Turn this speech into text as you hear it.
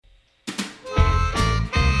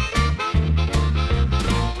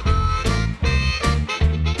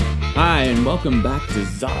Hi, and welcome back to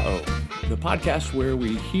Zao, the podcast where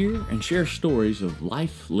we hear and share stories of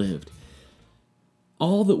life lived.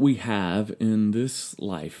 All that we have in this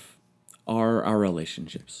life are our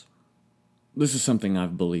relationships. This is something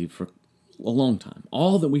I've believed for a long time.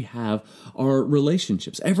 All that we have are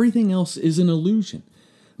relationships. Everything else is an illusion.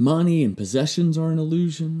 Money and possessions are an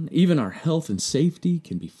illusion. Even our health and safety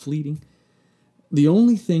can be fleeting. The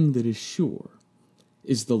only thing that is sure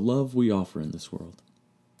is the love we offer in this world.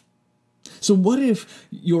 So what if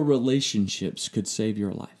your relationships could save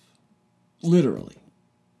your life? Literally.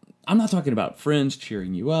 I'm not talking about friends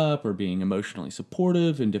cheering you up or being emotionally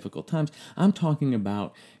supportive in difficult times. I'm talking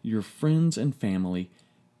about your friends and family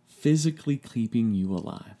physically keeping you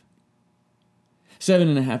alive.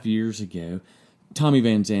 7.5 years ago, Tommy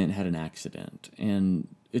Van Zant had an accident, and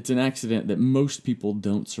it's an accident that most people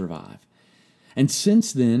don't survive. And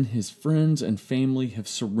since then, his friends and family have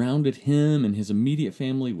surrounded him and his immediate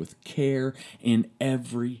family with care in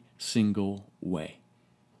every single way.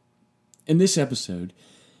 In this episode,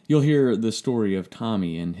 you'll hear the story of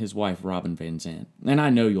Tommy and his wife, Robin Van Zant. And I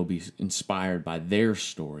know you'll be inspired by their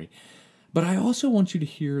story. But I also want you to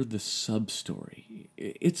hear the sub-story.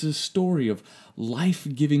 It's a story of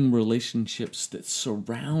life-giving relationships that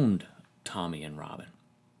surround Tommy and Robin.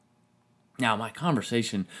 Now, my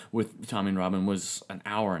conversation with Tommy and Robin was an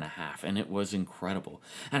hour and a half, and it was incredible.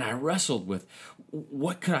 And I wrestled with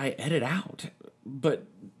what could I edit out? But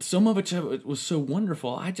some of it was so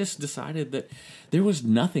wonderful, I just decided that there was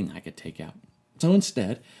nothing I could take out. So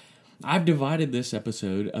instead, I've divided this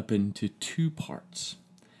episode up into 2 parts.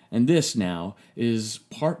 And this now is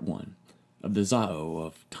part 1 of the Zao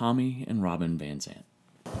of Tommy and Robin Van Zant.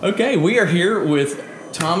 Okay, we are here with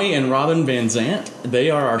Tommy and Robin Van Zant. They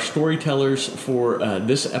are our storytellers for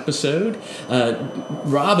this episode.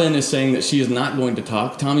 Robin is saying that she is not going to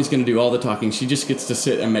talk. Tommy's going to do all the talking. She just gets to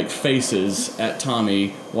sit and make faces at Tommy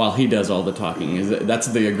while he does all the talking. That's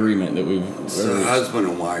the agreement that we've... It's a husband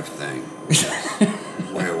and wife thing.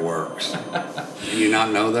 The way it works. Do you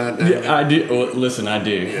not know that, David? Yeah, I do. Well, listen, I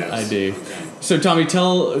do. Yes. I do. Okay. So, Tommy,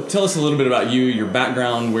 tell us a little bit about you, your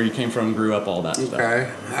background, where you came from, grew up, all that stuff.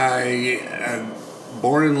 Okay. I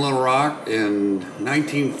born in Little Rock in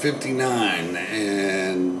 1959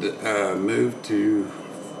 and moved to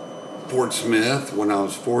Fort Smith when I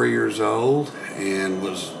was 4 years old and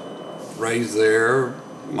was raised there.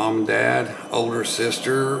 Mom and dad, older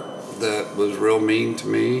sister that was real mean to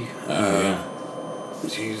me. Yeah.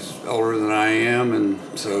 She's older than I am, and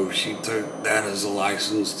so she took that as a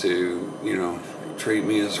license to, treat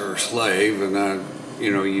me as her slave, and I,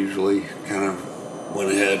 usually kind of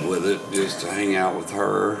went ahead with it just to hang out with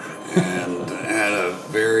her, and had a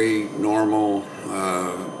very normal,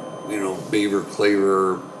 Beaver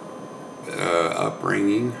Cleaver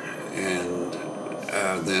upbringing, and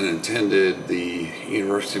then attended the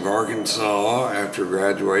University of Arkansas after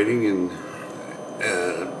graduating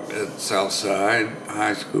at Southside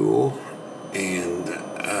High School, and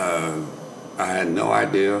I had no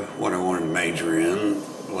idea what I wanted to major in,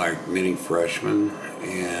 like many freshmen,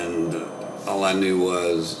 and all I knew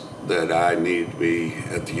was that I needed to be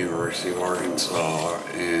at the University of Arkansas,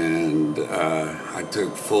 and I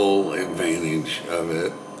took full advantage of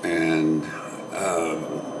it, and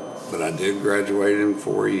but I did graduate in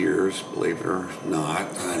 4 years, believe it or not.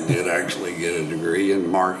 I did actually get a degree in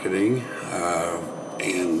marketing,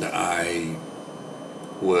 and I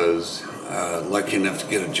was lucky enough to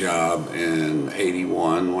get a job in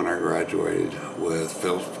 '81 when I graduated with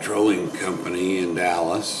Phillips Petroleum Company in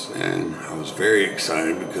Dallas, and I was very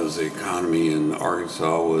excited because the economy in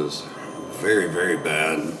Arkansas was very, very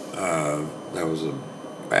bad. That was a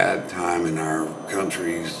bad time in our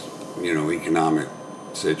country's, economic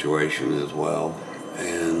situation as well,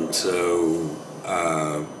 and so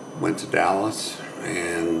went to Dallas,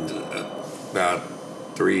 and about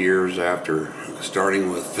 3 years after starting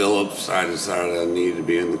with Phillips, I decided I needed to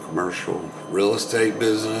be in the commercial real estate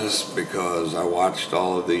business because I watched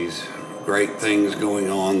all of these great things going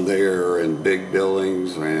on there and big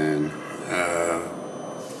buildings and,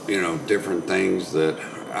 different things that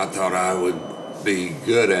I thought I would be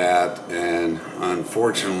good at. And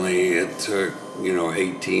unfortunately, it took,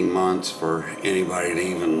 18 months for anybody to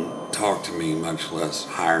even talk to me, much less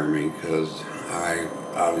hire me, because I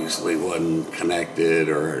obviously wasn't connected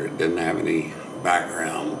or didn't have any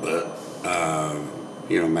background, but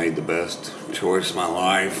made the best choice of my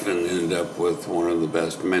life and ended up with one of the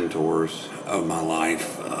best mentors of my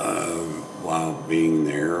life while being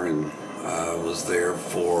there, and I was there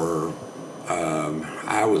for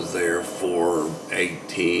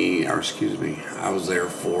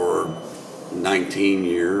 19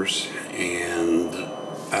 years, and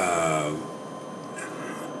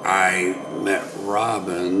I met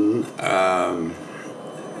Robin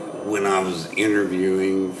when I was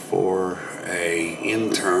interviewing for a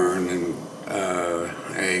intern, and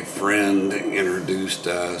a friend introduced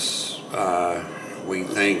us. We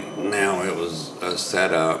think now it was a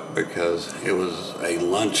setup because it was a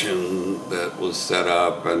luncheon that was set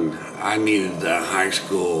up, and I needed a high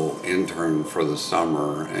school intern for the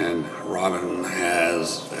summer, and Robin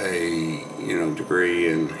has a degree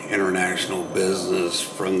in international business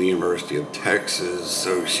from the University of Texas,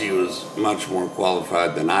 so she was much more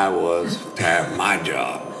qualified than I was to have my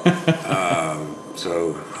job.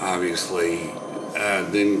 So obviously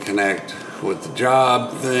didn't connect with the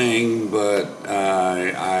job thing, but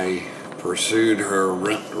I pursued her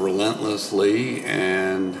relentlessly,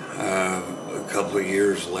 and a couple of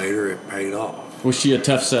years later it paid off. Was she a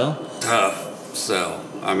tough sell? Tough sell.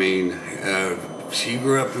 I mean, she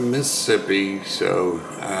grew up in Mississippi, so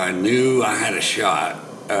I knew I had a shot.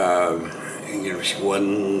 She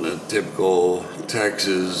wasn't a typical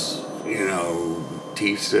Texas,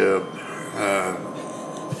 T-sip,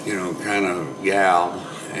 kind of gal.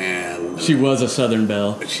 And she was a Southern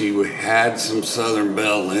belle. She had some Southern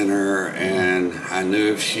belle in her, and I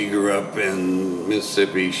knew if she grew up in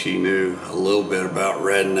Mississippi, she knew a little bit about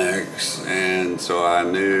rednecks, and so I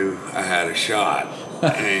knew I had a shot.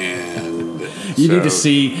 And you need to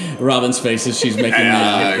see Robin's face as she's making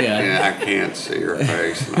that. I can't see her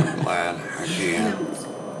face, and I'm glad I can.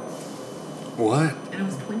 What? I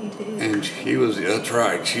was 22. And that's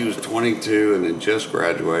right, she was 22 and had just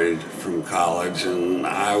graduated from college, and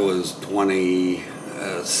I was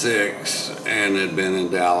 26 and had been in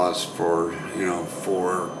Dallas for,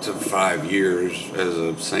 4 to 5 years as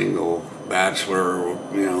a single bachelor,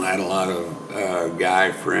 had a lot of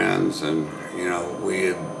guy friends, and, we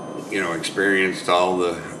had, experienced all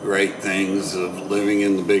the great things of living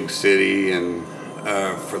in the big city, and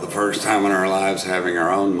for the first time in our lives having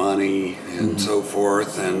our own money and so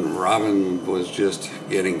forth. And Robin was just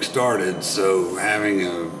getting started, so having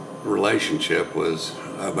a relationship was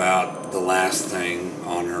about the last thing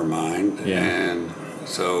on her mind. And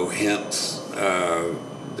so hence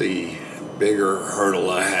the bigger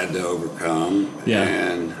hurdle I had to overcome.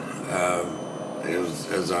 And it was,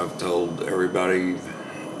 as I've told everybody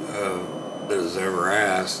that has ever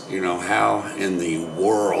asked, how in the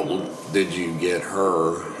world did you get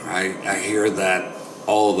her? I hear that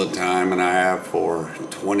all the time, and I have for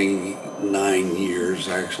 29 years,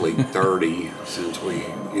 actually 30, since we,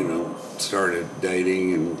 started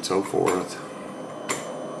dating and so forth.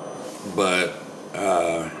 But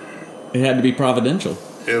it had to be providential.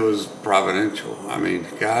 It was providential. I mean,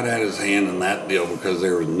 God had his hand in that deal because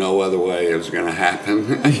there was no other way it was going to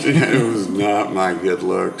happen. It was not my good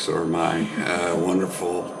looks or my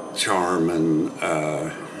wonderful charm, and,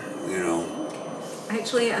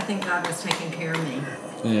 Actually, I think God was taking care of me.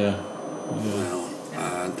 Yeah. Well,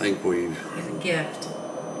 I think we've... It's a gift.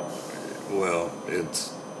 Well,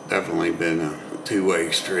 it's definitely been a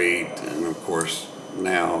two-way street, and of course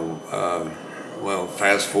now,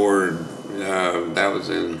 fast forward, that was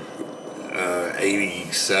in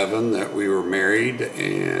 87 that we were married,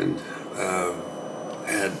 and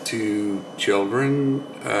had 2 children,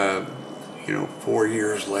 4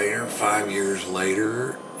 years later, 5 years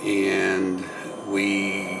later, and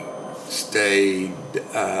we stayed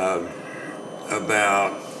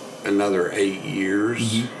about another 8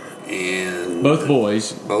 years. And both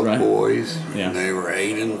boys. Both boys. Yeah. They were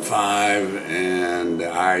 8 and 5, and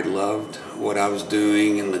I loved what I was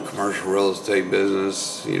doing in the commercial real estate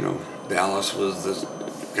business. Dallas was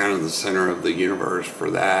kind of the center of the universe for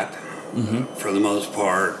that, for the most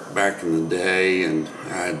part, back in the day, and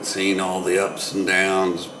I'd seen all the ups and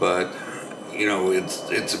downs, but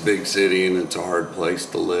it's a big city and it's a hard place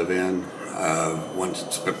to live in.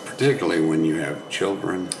 Particularly when you have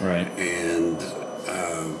children, right? And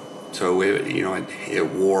so it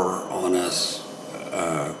wore on us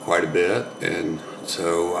quite a bit, and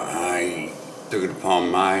so I took it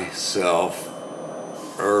upon myself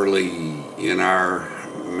early in our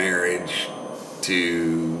marriage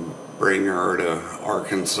to bring her to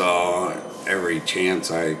Arkansas every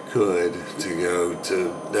chance I could, to go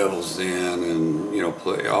to Devil's Den and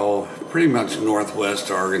play all pretty much northwest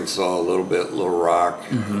Arkansas, a little bit Little Rock.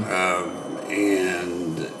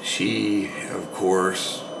 And she, of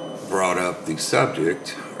course, brought up the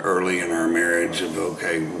subject early in our marriage of,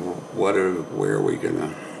 okay, where are we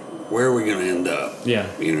gonna end up? Yeah.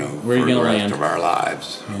 For the rest of our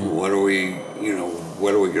lives. What are we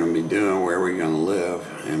gonna be doing? Where are we gonna live?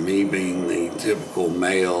 And me being the typical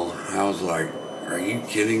male, I was like, are you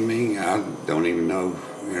kidding me? I don't even know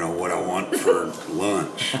what I want for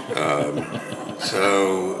lunch.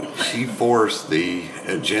 So she forced the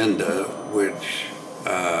agenda, which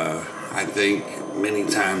I think many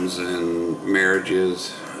times in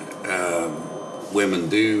marriages, women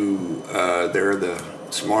do. They're the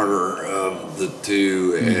smarter of the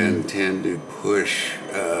two and tend to push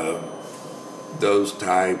those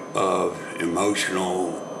type of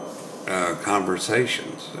emotional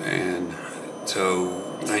conversations. And so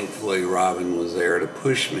thankfully Robin was there to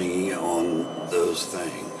push me on those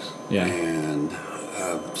things. Yeah. And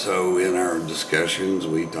so in our discussions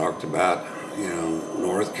we talked about,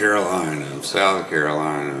 North Carolina, South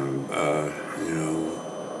Carolina,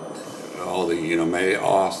 all the, maybe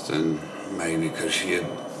Austin, maybe because she had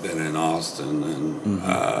been in Austin, and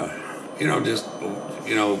just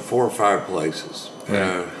 4 or 5 places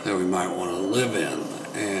Right. that we might want to live in.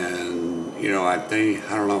 And I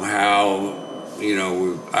don't know how,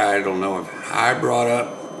 I don't know if I brought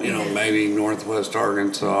up, maybe Northwest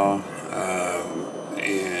Arkansas,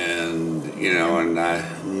 and I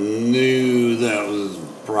knew that was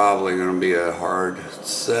probably going to be a hard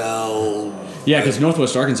sell. Yeah, because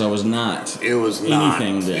Northwest Arkansas was not. It was not.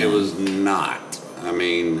 Anything then. It was not.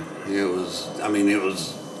 It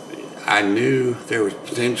was. I knew there was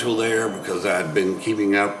potential there because I'd been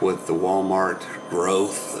keeping up with the Walmart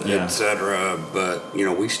growth, Yeah. etc. But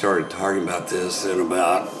we started talking about this in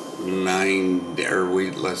about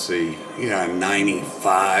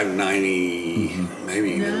 95, 90,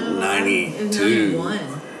 maybe even 92.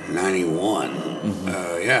 91.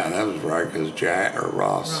 Yeah, that was right because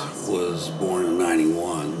Ross was born in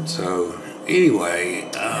 91. So anyway,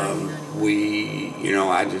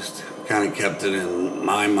 I just kind of kept it in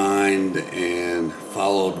my mind and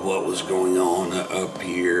followed what was going on up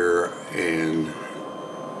here, and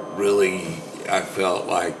really I felt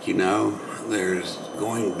like, there's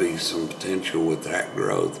going to be some potential with that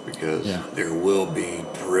growth because there will be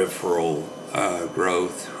peripheral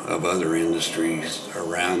growth of other industries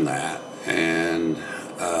around that. And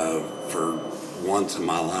for once in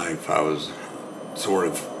my life, I was sort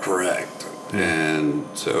of correct. And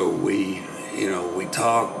so we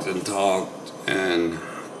talked and talked and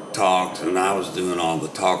talked, and I was doing all the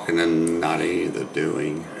talking and not any of the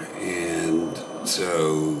doing. And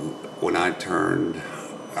so when I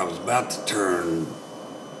was about to turn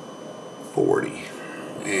 40,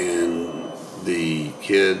 and the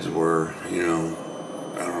kids were, I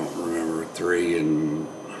don't remember, 3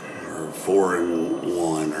 or 4 and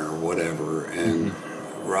 1 or whatever. And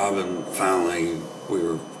Robin finally, we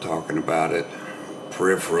were talking about it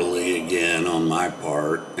peripherally again on my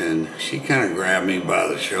part, and she kind of grabbed me by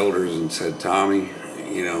the shoulders and said, Tommy,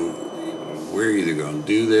 we're either going to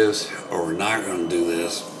do this or we're not going to do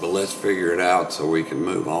this, but let's figure it out so we can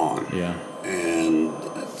move on. Yeah. And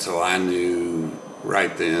so I knew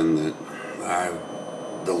right then that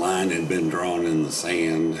the line had been drawn in the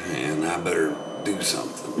sand, and I better do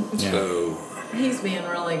something. Yeah. So He's being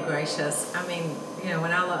really gracious.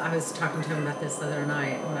 When I was talking to him about this the other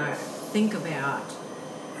night, when I think about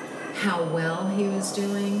how well he was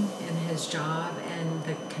doing in his job and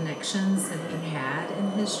the connections that he had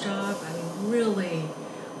in his job, really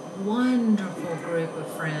wonderful group of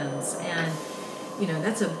friends. And,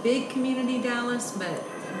 that's a big community, Dallas, but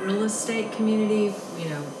real estate community,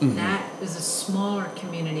 that is a smaller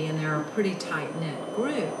community, and they're a pretty tight-knit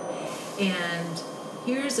group. And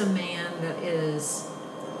here's a man that is,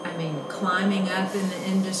 climbing up in the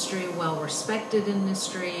industry, well-respected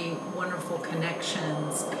industry, wonderful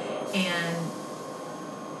connections, and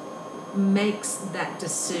makes that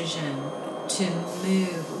decision to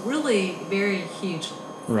move, really very huge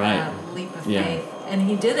leap of faith. And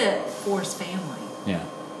he did it for his family. Yeah.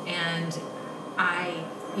 And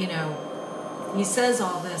he says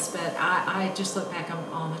all this, but I just look back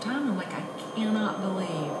all the time, and I'm like, I cannot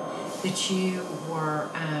believe that you were,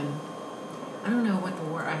 I don't know what the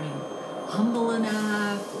word, humble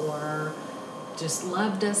enough, or just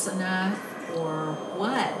loved us enough, or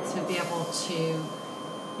what, to be able to,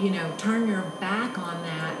 turn your back on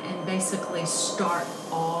that and basically start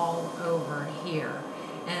all over here.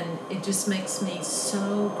 And it just makes me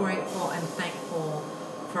so grateful and thankful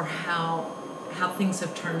for how things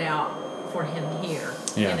have turned out for him here.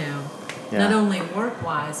 Yeah. Not only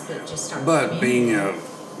work-wise, but just our But community.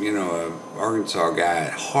 being a Arkansas guy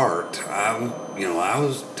at heart, I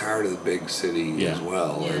was tired of the big city as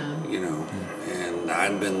well. Yeah. And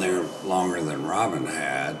I'd been there longer than Robin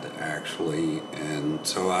had, actually, and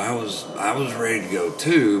so I was ready to go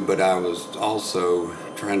too. But I was also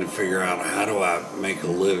trying to figure out, how do I make a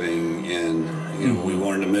living? And we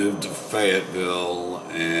wanted to move to Fayetteville,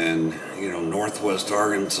 and North Northwest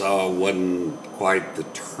Arkansas wasn't quite the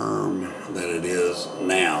term that it is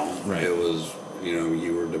now. Right. It was,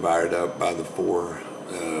 you were divided up by the four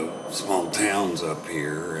small towns up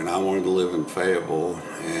here, and I wanted to live in Fayetteville,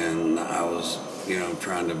 and I was,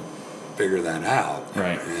 trying to figure that out.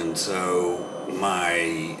 Right. And so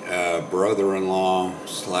my brother-in-law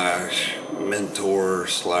slash mentor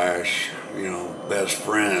slash, best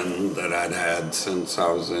friend that I'd had since I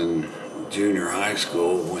was in junior high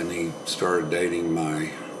school when he started dating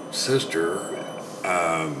my sister,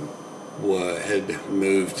 had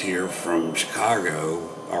moved here from Chicago.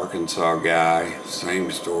 Arkansas guy,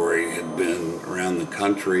 same story, had been around the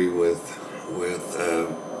country with a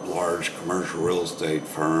large commercial real estate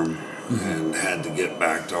firm, and had to get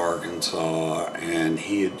back to Arkansas, and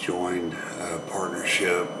he had joined a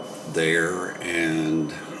partnership there,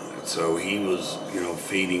 and so he was,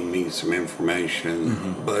 feeding me some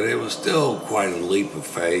information, but it was still quite a leap of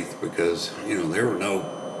faith because, there were no,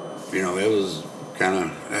 it was kind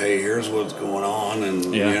of, hey, here's what's going on,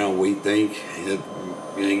 and, we think it'd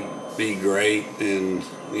be great, and,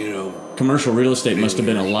 Commercial real estate must have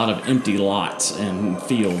been a lot of empty lots and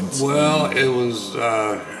fields. Well, it was,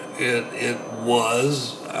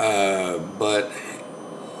 but,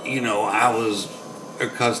 I was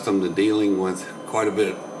accustomed to dealing with quite a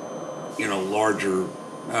bit, larger,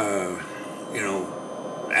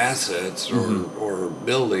 assets or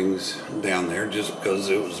buildings down there just because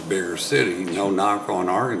it was a bigger city. No knock on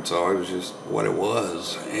Arkansas, it was just what it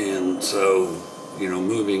was. And so,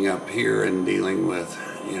 moving up here and dealing with,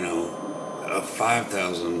 a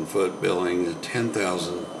 5,000 foot building, a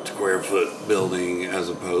 10,000 square foot building, as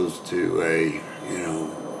opposed to a,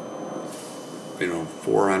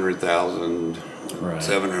 400,000, Right.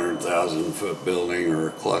 700,000 foot building, or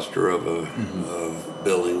a cluster of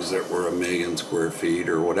buildings that were 1 million square feet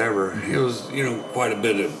or whatever. It was, quite a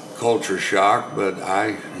bit of culture shock, but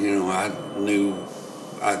I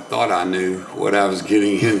thought I knew what I was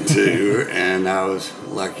getting into, and I was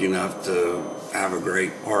lucky enough to have a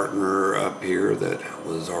great partner up here that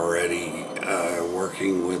was already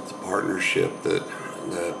working with the partnership that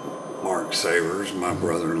Mark Savers, my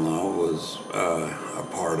brother-in-law, was a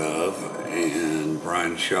part of, and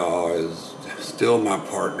Brian Shaw is still my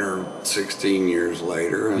partner 16 years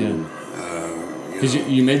later, and because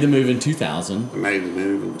you made the move in 2000. I made the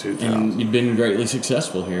move in 2000. And you've been greatly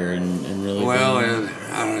successful here, and really. Well,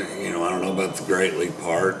 I don't know about the greatly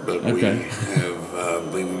part, but we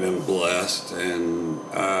have we've been blessed, and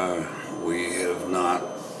we have not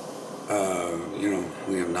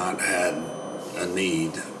had a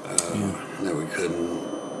need that we couldn't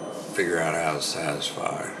figure out how to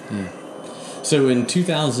satisfy. Yeah. So in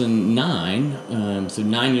 2009, so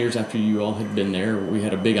 9 years after you all had been there, we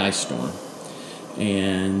had a big ice storm.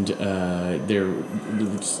 And there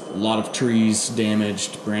was a lot of trees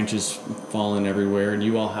damaged, branches falling everywhere, and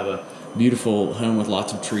you all have a beautiful home with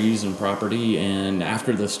lots of trees and property. And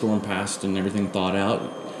after the storm passed and everything thawed out,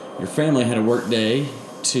 your family had a work day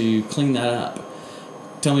to clean that up.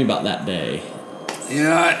 Tell me about that day.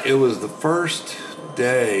 Yeah, it was the first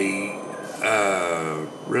day,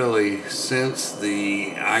 really, since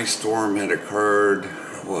the ice storm had occurred,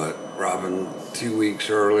 Robin, 2 weeks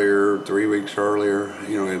earlier, 3 weeks earlier.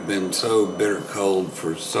 It had been so bitter cold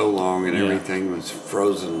for so long, and everything was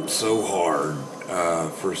frozen so hard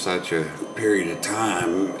for such a period of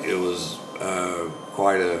time. It was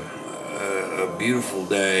quite a beautiful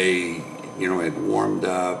day. It warmed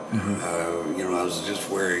up. I was just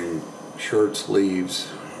wearing shirt sleeves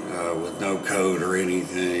with no coat or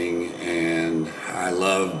anything, and I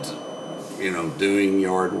loved, doing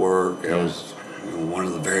yard work. I was one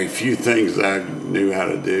of the very few things I knew how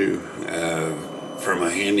to do from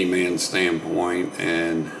a handyman standpoint,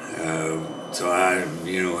 and so I,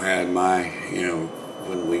 had my,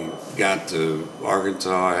 when we got to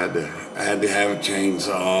Arkansas, I had to have a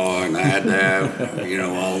chainsaw, and I had to have,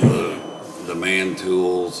 all the man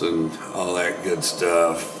tools and all that good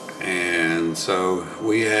stuff. And so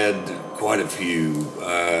we had quite a few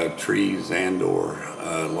trees and or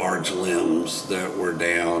large limbs that were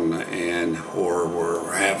down or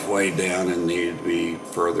were halfway down and needed to be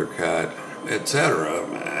further cut, etc.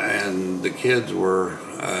 And the kids were,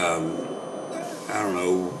 I don't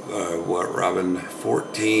know, Robin,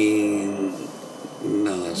 14,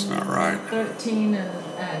 no, that's not right. 13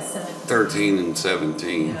 and 17. 13 and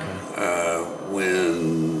 17,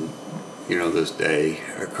 when this day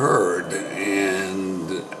occurred,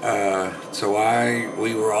 and so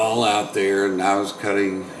we were all out there, and I was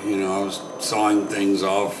cutting, I was sawing things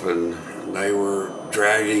off, and they were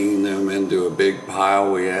dragging them into a big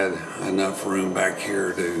pile. We had enough room back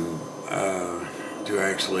here to to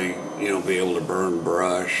actually, be able to burn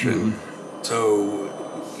brush. And so,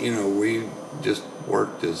 we just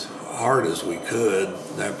worked as hard as we could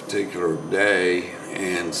that particular day,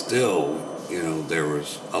 and still, there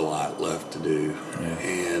was a lot left to do. Yeah.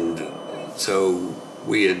 And so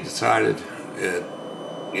we had decided at,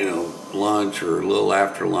 lunch or a little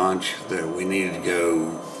after lunch that we needed to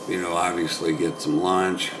go, obviously get some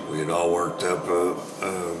lunch. We had all worked up a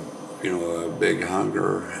big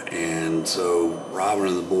hunger. And so Robin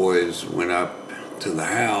and the boys went up to the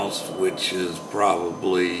house, which is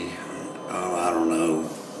probably,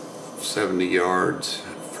 70 yards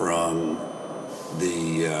from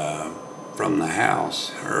the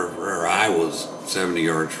house, or I was 70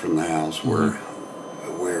 yards from the house where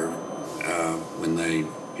when they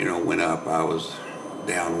went up, I was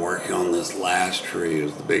down working on this last tree. It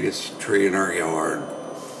was the biggest tree in our yard.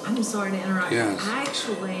 I'm sorry to interrupt. Yes.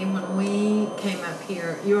 Actually, when we came up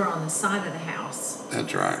here, you were on the side of the house.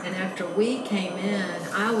 That's right. And after we came in,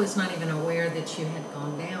 I was not even aware that you had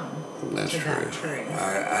gone down That's to true. that tree.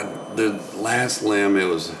 The last limb, it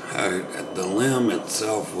was the limb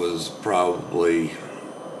itself was probably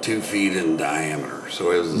 2 feet in diameter, so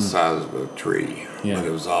it was the size of a tree. Yeah. But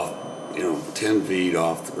it was off, 10 feet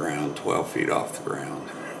off the ground, 12 feet off the ground,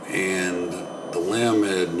 and the limb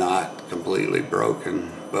had not completely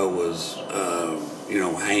broken, but was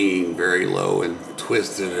hanging very low and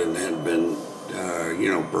twisted, and had been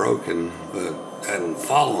broken, but hadn't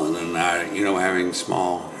fallen. And I, having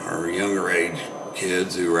small or younger age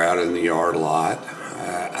kids who were out in the yard a lot,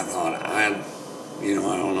 I thought I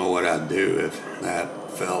don't know what I'd do if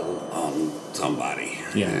that fell on somebody.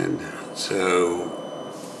 Yeah. And so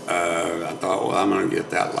I thought, well, I'm going to get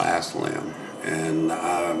that last limb. And,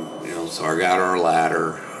 so I got our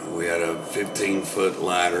ladder. We had a 15-foot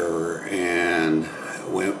ladder and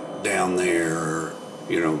went down there,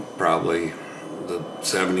 probably the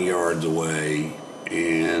 70 yards away.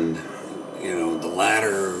 And, the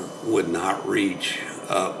ladder would not reach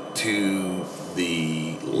up to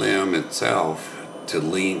the limb itself to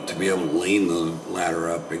be able to lean the ladder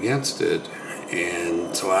up against it.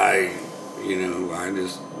 And so I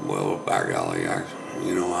just, well, by golly, I'm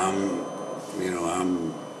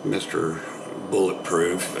Mr.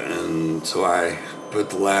 Bulletproof, and so I put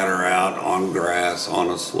the ladder out on grass on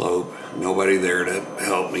a slope. Nobody there to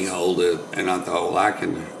help me hold it, and I thought, well, I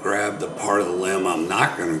can grab the part of the limb I'm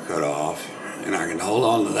not going to cut off, and I can hold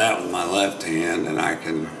on to that with my left hand, and I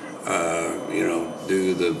can,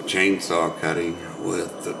 do the chainsaw cutting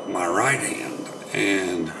with my right hand.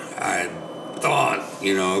 And I thought,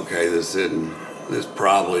 okay, this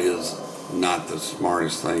probably is not the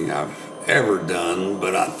smartest thing I've ever done,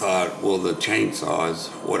 but I thought, well, the chainsaw is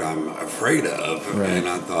what I'm afraid of. Right. And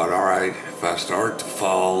I thought, all right, if I start to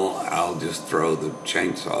fall, I'll just throw the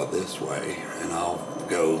chainsaw this way and I'll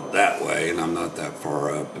go that way, and I'm not that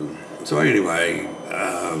far up. And so anyway,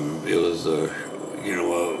 it was a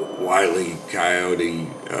Wile E. Coyote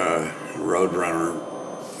Roadrunner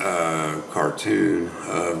cartoon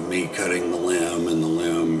of me cutting the limb, and the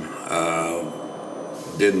limb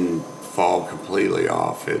didn't fall completely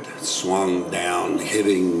off. It swung down,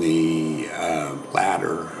 hitting the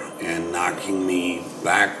ladder and knocking me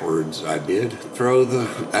backwards. I did throw the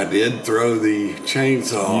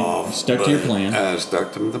chainsaw off. Stuck to your plan.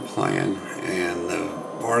 Stuck to the plan, and the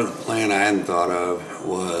part of the plan I hadn't thought of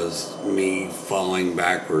was me falling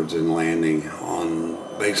backwards and landing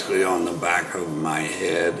basically on the back of my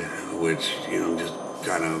head, which just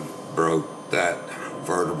kind of broke that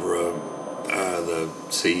vertebra, the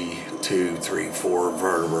C2, 3, 4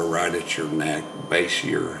 vertebra right at your neck, base of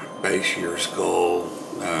your skull,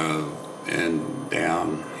 and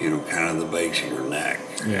down, kind of the base of your neck.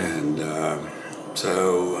 Yeah. And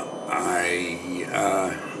so I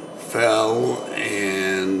fell,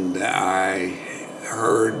 and I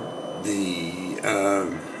heard the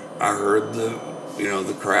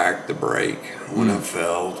the crack, the break when I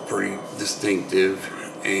fell. It's pretty distinctive.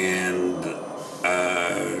 And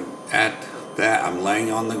at that, I'm laying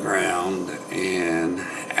on the ground, and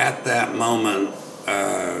at that moment,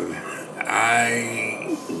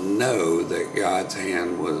 I know that God's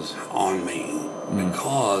hand was on me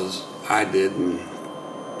because I didn't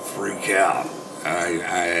freak out. I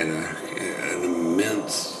had an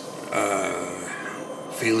immense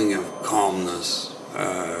feeling of calmness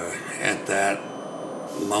at that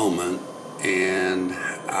moment, and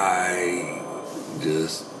I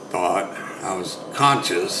just thought, I was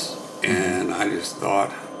conscious, and I just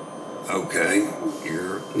thought, okay,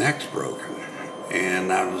 your neck's broken.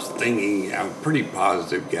 And I was thinking, I'm a pretty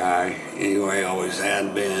positive guy. Anyway, I always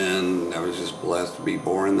had been. I was just blessed to be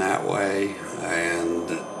born that way.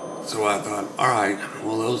 And so I thought, all right,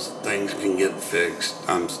 well, those things can get fixed.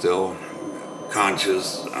 I'm still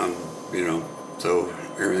conscious. So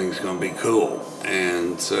everything's going to be cool.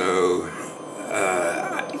 And so,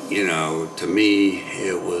 to me,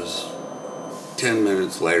 it was 10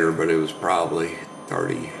 minutes later, but it was probably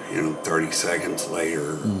 30 seconds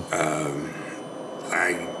later.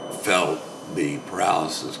 I felt the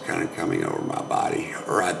paralysis kind of coming over my body,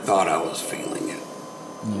 or I thought I was feeling it.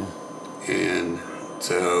 Yeah. And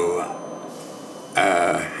so,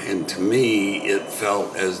 and to me, it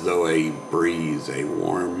felt as though a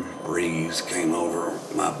warm breeze came over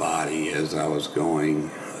my body as I was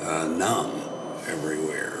going numb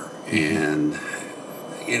everywhere. And,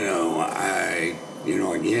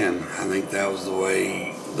 again, I think that was the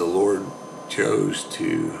way the Lord chose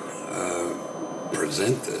to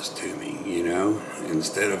present this to me,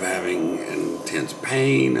 instead of having intense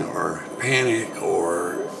pain or panic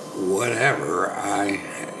or whatever.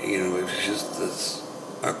 It was just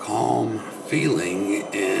a calm feeling.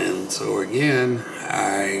 And so again,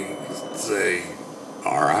 I say,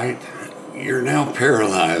 all right, you're now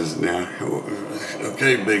paralyzed now.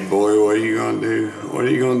 Okay, big boy, what are you going to do? What are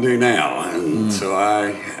you going to do now? And so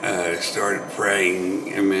I started praying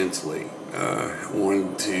immensely.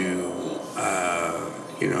 Wanted to,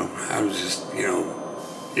 I was just,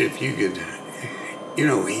 if you could,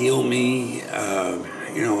 heal me,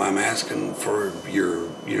 I'm asking for your,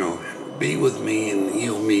 be with me and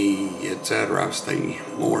heal me, etc. I was thinking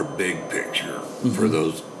more big picture for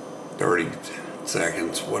those 30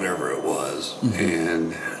 seconds, whatever it was.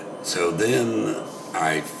 And so then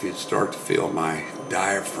I start to feel my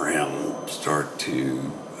diaphragm start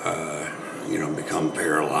to, become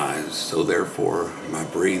paralyzed. So therefore, my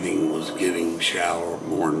breathing was getting shallow,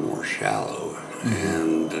 more and more shallow.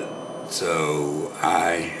 And so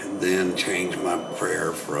I then changed my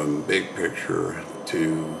prayer from big picture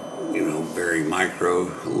to, very micro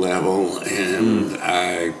level. And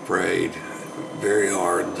I prayed very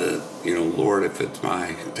hard that, Lord, if it's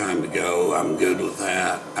my time to go, I'm good with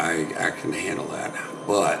that. I can handle that.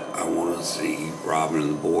 But I want to see Robin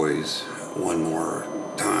and the boys one more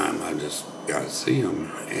time. I just got to see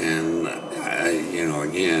them. And,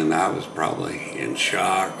 again, I was probably in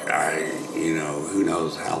shock. Who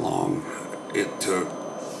knows how long it took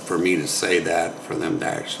for me to say that, for them to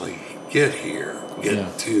actually get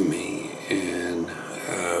to me. And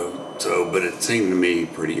but it seemed to me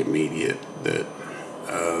pretty immediate that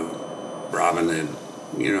Robin had,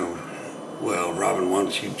 Robin, why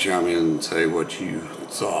don't you chime in and say what you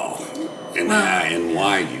saw and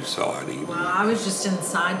why you saw it even. Well, I was just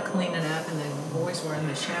inside cleaning up, and the boys were in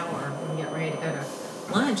the shower and getting ready to go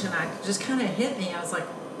to lunch, and I just kind of hit me. I was like,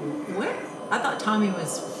 what? I thought Tommy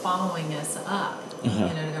was following us up, to go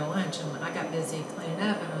to lunch, and I got busy cleaning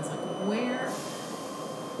up, and I was like, where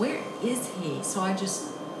is he? So I just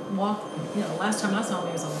walked, last time I saw him,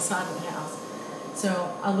 he was on the side of the house.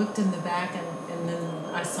 So I looked in the back, and then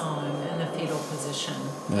I saw him in the fetal position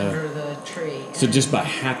under the tree. So just by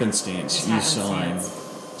happenstance, you saw him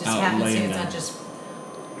out laying there. I just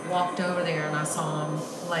walked over there, and I saw him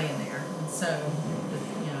laying there. And so,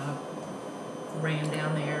 I ran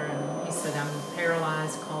down there, and he said, I'm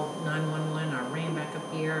paralyzed, called 911. I ran back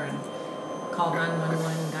up here and called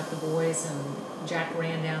 911, got the boys, and Jack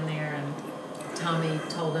ran down there, and Tommy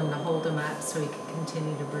told him to hold him up so he could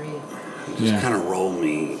continue to breathe. He just kind of rolled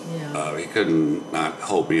me. Yeah. He couldn't not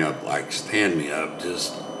hold me up, like stand me up,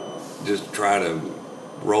 just try to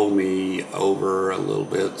roll me over a little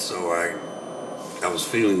bit. So I was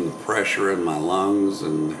feeling the pressure in my lungs,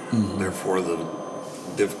 and therefore the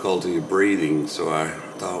difficulty of breathing. So I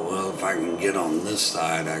thought, well, if I can get on this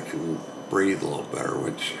side, I can breathe a little better,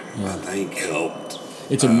 which I think helped.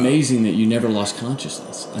 It's amazing that you never lost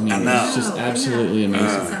consciousness. I mean, it's just absolutely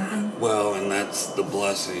amazing. Well, and that's the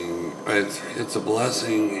blessing. It's a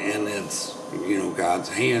blessing, and it's God's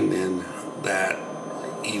hand in that.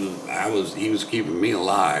 He was keeping me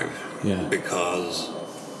alive. Yeah. Because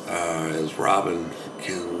as Robin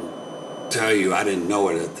can tell you, I didn't know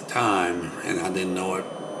it at the time, and I didn't know it,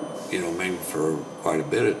 maybe for quite a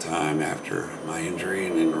bit of time after my injury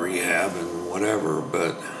and in rehab and whatever.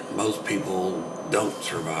 But most people don't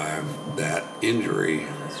survive that injury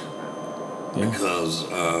because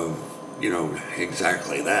of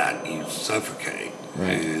exactly that. You suffocate.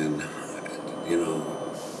 Right. And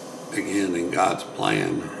again, in God's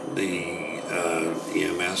plan, the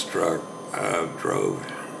EMS truck drove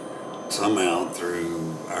somehow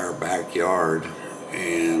through our backyard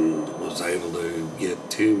and was able to get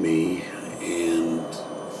to me and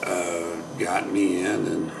got me in,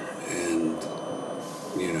 and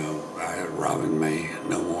Robin may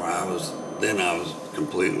know more. I was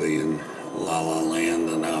completely in La La Land,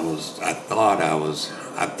 and I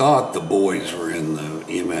thought the boys were in the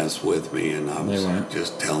EMS with me, and I was They weren't.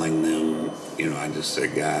 just telling them, I just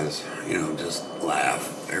said, guys, just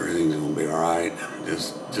laugh. Everything's gonna be all right.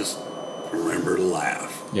 Just remember to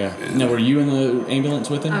laugh. Yeah. And Now, were you in the ambulance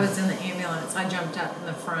with him? I was in the ambulance. I jumped up in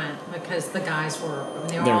the front because the guys were,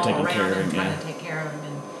 they were They were all taking care around of him him, trying yeah. to take care of him.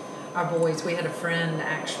 And our boys, we had a friend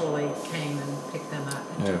actually came and picked them up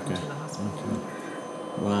and took them Okay. to the hospital. Okay.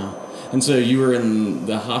 Wow. And so you were in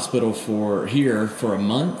the hospital for a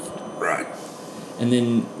month, Right. and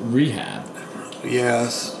then rehab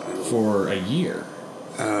Yes. for a year.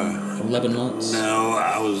 11 months. No,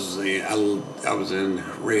 I was in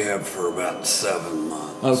rehab for about 7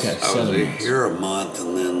 months. Okay, I 7 was months. here a month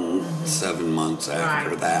and then 7 months after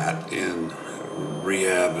Right. that in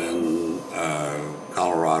rehab in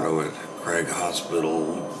Colorado at Craig Hospital,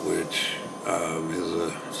 which is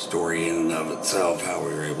a story in and of itself. How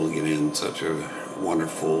we were able to get in such a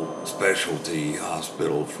wonderful specialty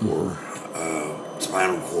hospital for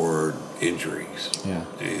spinal cord injuries. Yeah.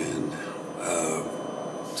 And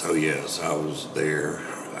so yes, I was there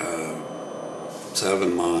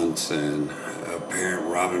 7 months, and a parent,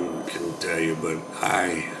 Robin can tell you, but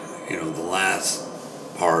the last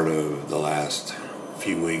part of the last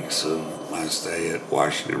few weeks of my stay at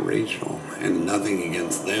Washington Regional, and nothing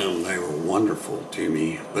against them, they were wonderful to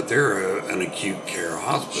me, but they're an acute care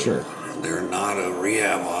hospital. Sure. They're not a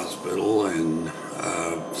rehab hospital, and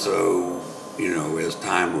so as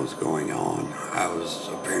time was going on, I was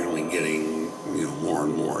apparently getting, more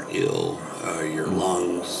and more ill. Your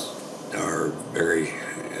lungs are very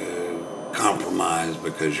compromised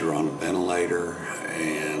because you're on a ventilator,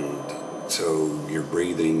 and so your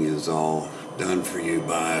breathing is all done for you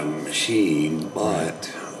by a machine,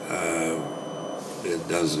 but it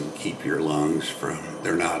doesn't keep your lungs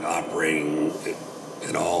they're not operating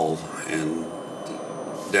at all, and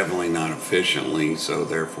definitely not efficiently, so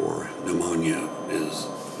therefore pneumonia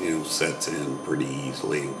sets in pretty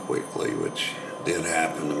easily and quickly, which did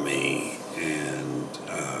happen to me. And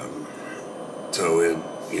so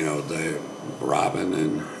Robin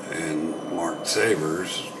and Mark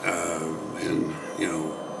Savers and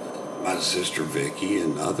my sister Vicky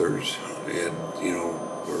and others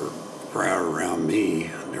were crowded around me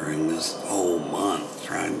during this whole month,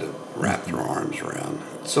 trying to wrap their arms around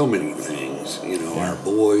so many things, our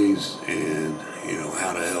boys, and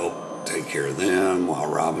how to help take care of them while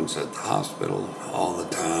Robin's at the hospital all the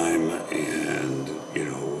time, and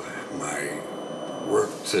my work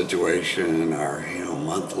situation, our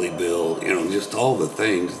monthly bill, just all the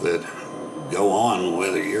things that go on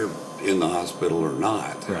whether you're in the hospital or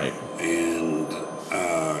not. Right.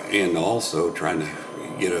 And also trying to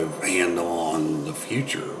get a handle on the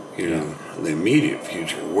future, the immediate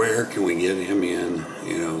future. Where can we get him in,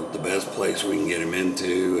 the best place we can get him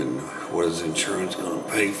into, and what is insurance going to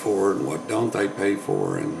pay for, and what don't they pay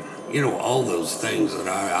for, and, all those things that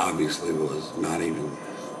I obviously was not even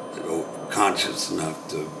conscious enough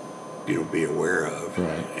to, be aware of.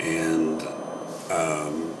 Right. And,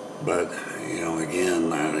 but,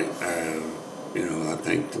 again, I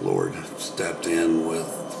think the Lord stepped in with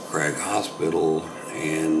Craig Hospital,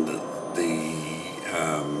 and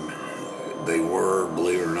they were,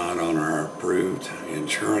 believe it or not, on our approved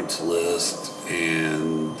insurance list,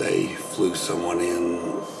 and they flew someone in,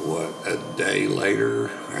 a day later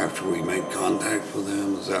after we made contact with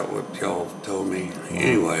them? Is that what y'all told me?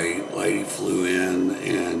 Anyway, lady flew in,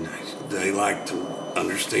 and they like to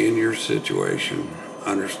understand your situation,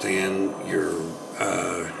 understand your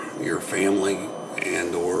family,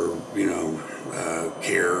 and or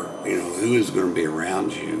care, who is going to be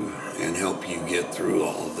around you and help you get through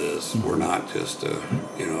all of this. We're not just a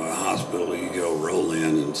hospital you go roll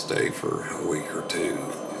in and stay for a week or two.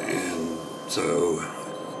 And so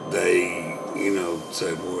they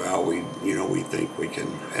said, well, we think we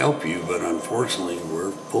can help you, but unfortunately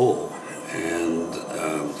we're full, and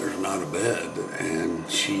there's not a bed. And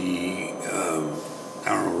she I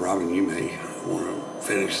don't know, Robin, you may want to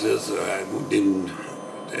finish this. I didn't.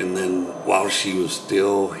 And then while she was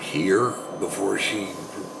still here, before she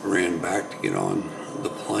ran back to get on the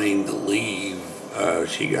plane to leave,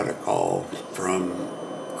 she got a call from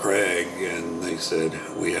Craig, and they said,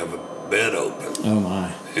 we have a bed open. Oh,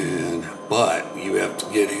 my. But you have to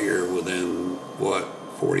get here within,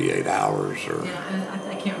 48 hours or... Yeah, and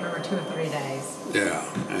I can't remember, 2 or 3 days. Yeah,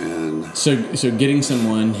 and... So getting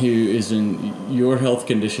someone who is in your health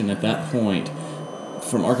condition at that point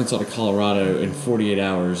from Arkansas to Colorado in 48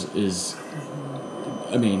 hours is,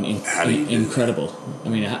 incredible. I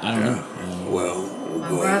mean, I don't know.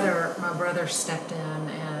 My brother stepped in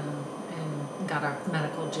and got a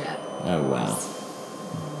medical jet. Oh, wow. So,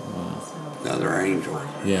 Another angel.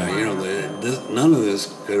 Yeah. None of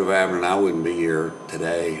this could have happened. I wouldn't be here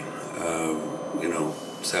today.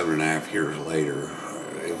 7.5 years later,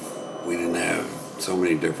 if we didn't have so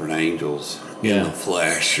many different angels in the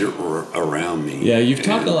flesh around me. Yeah, you've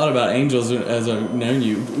talked a lot about angels as I've known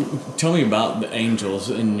you. Tell me about the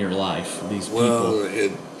angels in your life. These people. Well,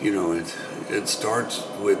 it starts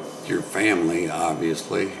with your family,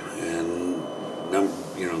 obviously, and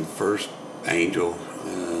the first angel,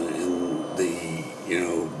 and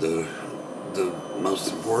the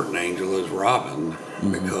most important angel is Robin,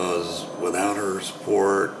 because without her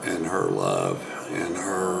support and her love and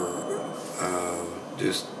her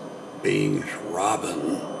just being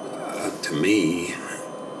Robin, to me,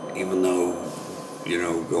 even though,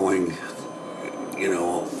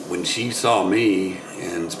 when she saw me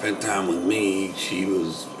and spent time with me, she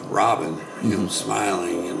was Robin,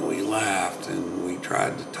 smiling, and we laughed and we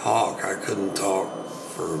tried to talk. I couldn't talk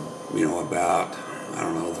for, about,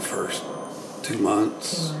 the first 2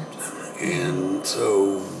 months. And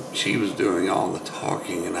so she was doing all the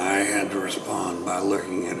talking, and I had to respond by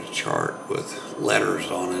looking at a chart with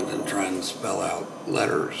letters on it and trying to spell out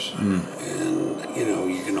letters. And,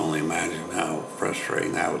 you can only imagine how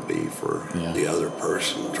frustrating that would be for the other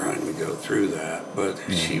person trying to go through that. But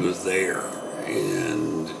she was there,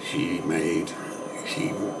 and she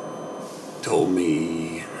told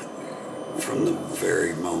me from the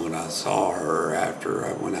very moment I saw her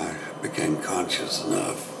when I became conscious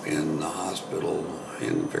enough in the hospital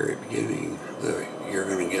in the very beginning, that you're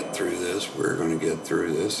going to get through this, we're going to get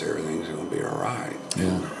through this, everything's going to be all right.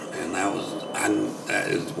 Yeah. And that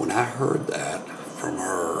is when I heard that from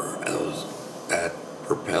her, that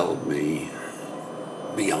propelled me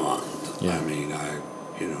beyond. Yeah. I mean,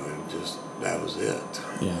 that was it.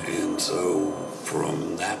 Yeah. And so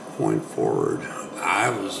from that point forward, I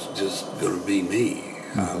was just going to be me.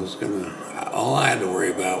 All I had to worry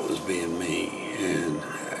about was being me. And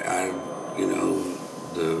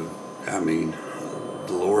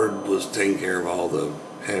the Lord was taking care of all the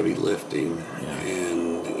heavy lifting.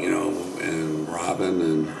 And, and Robin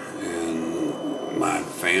and my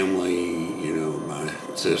family, my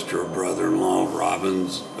sister, brother-in-law,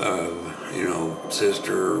 Robin's,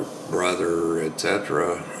 sister, brother,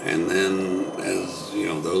 etc. And then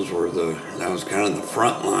that was kind of the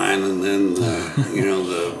front line. And then,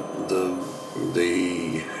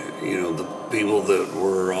 the people that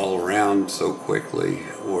were all around so quickly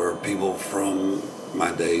were people from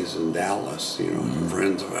my days in Dallas,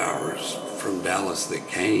 friends of ours from Dallas that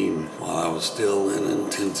came while I was still in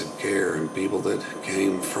intensive care, and people that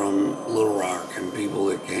came from Little Rock, and people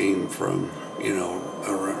that came from,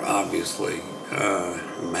 obviously,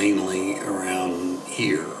 mainly around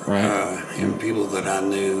here, right. And people that I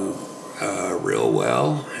knew real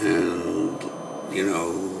well. And,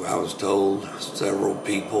 I was told several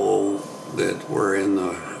people that were in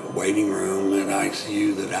the waiting room at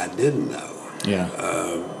ICU that I didn't know. Yeah.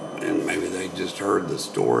 And maybe they just heard the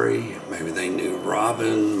story. Maybe they knew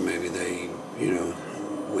Robin. Maybe they,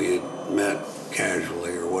 we had met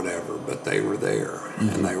casually or whatever, but they were there.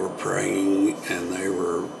 And they were praying, and they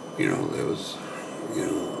were,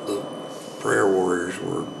 the prayer warriors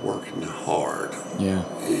were working hard. Yeah.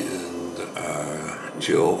 And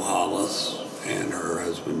Jill Hollis and her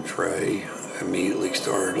husband Trey immediately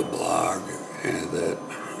started a blog, and that,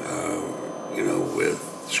 with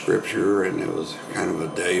scripture, and it was kind of a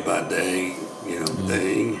day-by-day,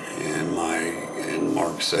 thing. And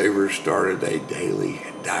Mark Savers started a daily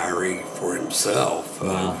diary for himself.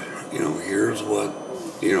 Wow. Here's what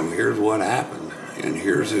happened, and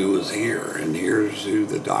here's who was here, and here's who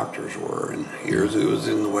the doctors were, and here's who was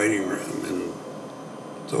in the waiting room, and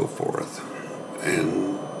so forth.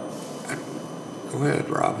 And go ahead,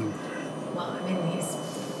 Robin. Well, he's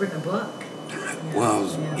written a book. Well, I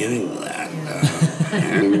was getting to that.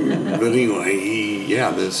 But anyway,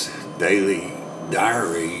 this daily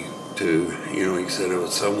diary he said it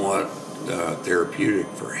was somewhat therapeutic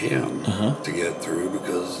for him to get through,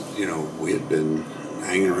 because, we had been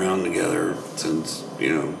hanging around together since,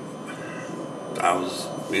 I was,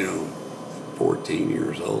 14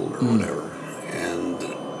 years old or whatever. And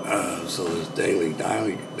so this daily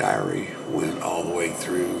diary went all the way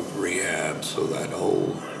through rehab, so that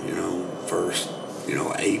whole, first,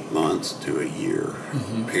 8 months to a year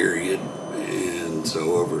period. And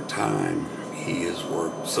so over time, he has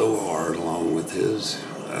worked so hard, along with his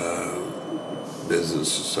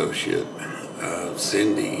business associate,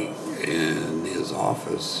 Cindy, in his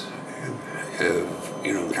office, have,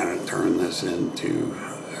 kind of turned this into,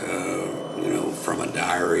 from a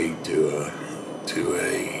diary to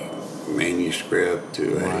a manuscript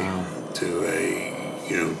to Wow. to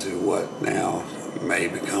what now may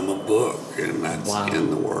become a book, and that's Wow. in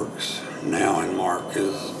the works now. And Mark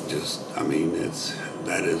is just,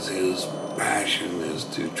 that is his passion, is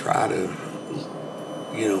to try to,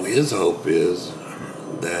 his hope is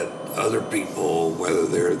that other people, whether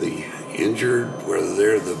they're the injured, whether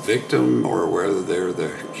they're the victim, or whether they're the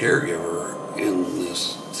caregiver in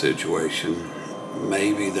this situation,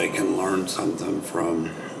 maybe they can learn something from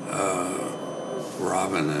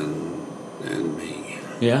Robin and me.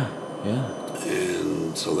 Yeah.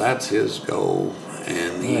 And so that's his goal,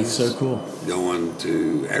 and Yeah, that's he's so cool. going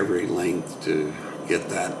to every length to get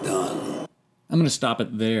that done. I'm going to stop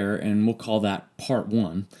it there, and we'll call that part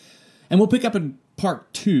 1. And we'll pick up in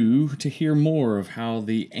part 2 to hear more of how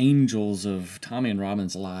the angels of Tommy and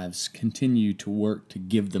Robin's lives continue to work to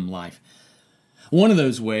give them life. One of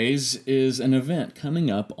those ways is an event coming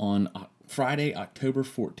up on Friday, October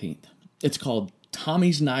 14th. It's called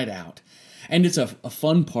Tommy's Night Out, and it's a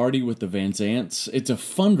fun party with the Van Zants. It's a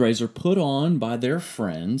fundraiser put on by their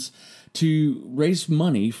friends to raise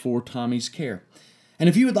money for Tommy's care. And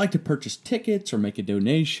if you would like to purchase tickets or make a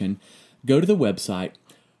donation, go to the website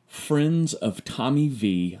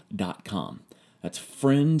friendsoftommyv.com. That's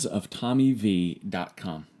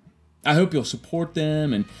friendsoftommyv.com. I hope you'll support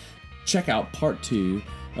them and check out part 2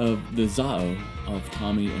 of the Zao of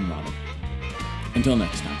Tommy and Robin. Until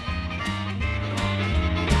next time.